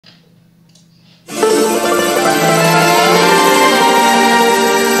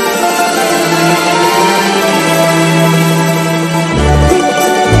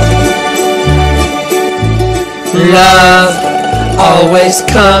Love always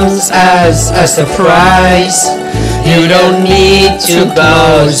comes as a surprise. You don't need to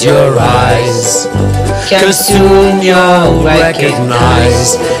close your eyes, 'cause soon you'll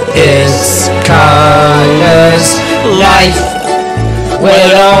recognize its colors. Life, well,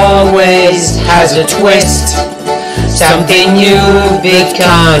 it always has a twist, something new that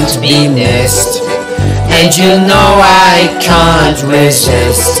can't be missed. And you know I can't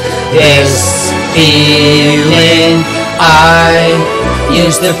resist this feeling. I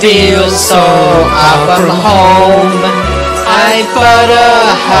used to feel so out from home. I thought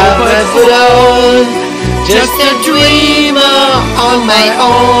I would own, just a dreamer on my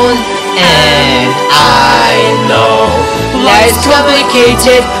own. And I know life's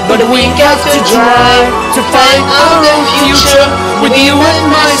complicated, but we got to try to find our own future. With you at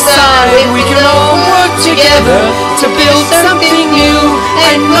my side, we can all work together to build something new.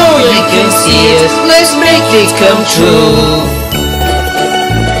 I know you can see it, let's make it come true.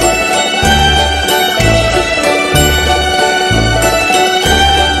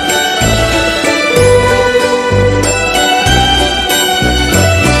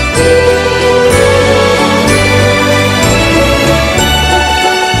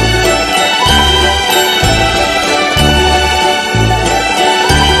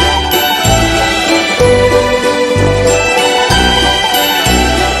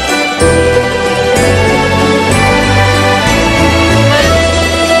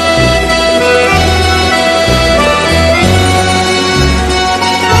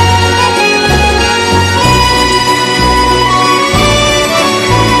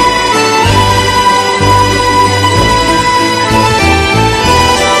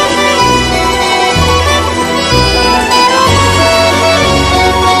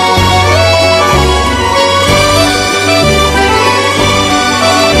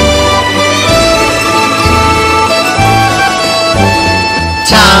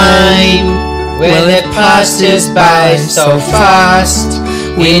 Time, well, it passes by so fast.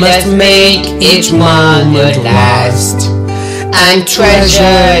 We must make each moment last, and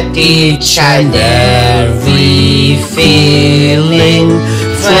treasure each and every feeling.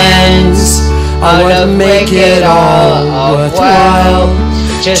 Friends, I wanna make it all worthwhile.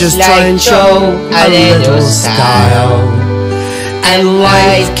 Just try and show a little style, and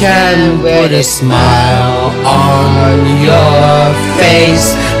life can put a smile on your face.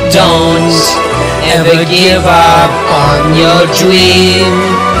 Don't ever give up on your dream.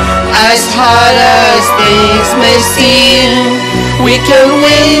 As hard as things may seem, we can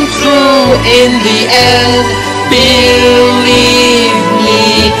win through in the end. Believe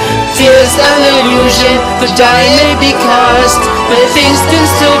me, fear's an illusion, the die may be cast, but things can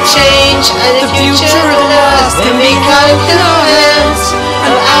still change, and the future at last can be kind in our hands.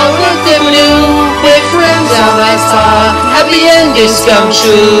 And out of the blue, we're friends of our star, happy endings come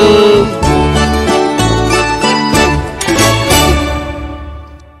true.